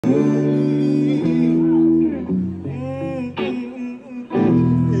I've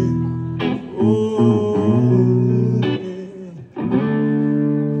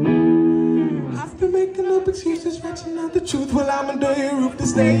been making up excuses, stretching out the truth while I'm under your roof to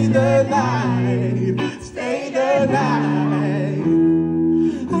stay the night, stay the night.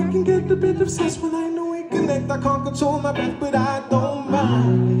 I can get a bit obsessed when I know we connect. I can't control my breath, but I don't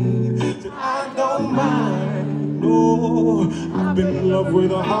mind. I don't mind. No, I've been in love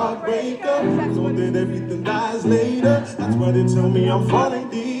with a heartbreaker. Know that everything dies later. That's why they tell me I'm falling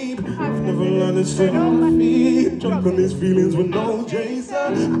deep. I've never learned to stay on my feet. Drunk on these feelings with no chaser.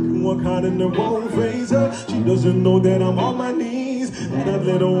 I can walk hard and it won't phase her. She doesn't know that I'm on my knees, and I'd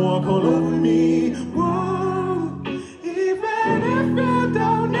let her walk all over me. Whoa, even if you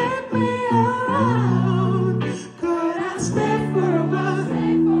don't need me around, could I stay for a while?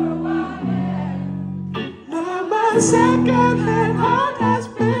 Stay for a while, yeah. Now my second hand heart has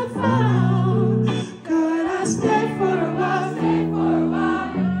been found. Could I stay for a while? Stay for a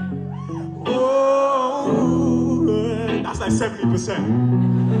while. Oh, that's like 70%.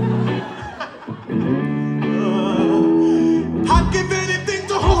 I'd give anything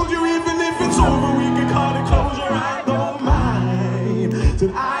to hold you, even if it's over. We can call it closure. I don't mind.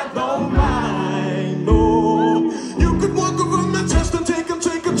 Said I don't mind. No, you could walk over my chest and take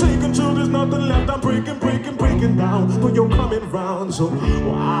until there's nothing left. I'm breaking down, but you're coming round, so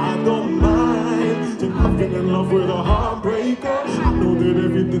I don't mind. Said I've been in love with a heartbreaker. I know that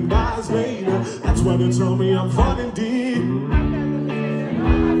everything dies later. That's why they tell me I'm falling deep.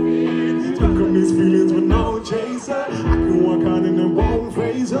 Stuck on these feelings with no chaser. I can walk out and it won't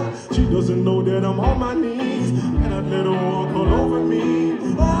phase her. She doesn't know that I'm on my knees.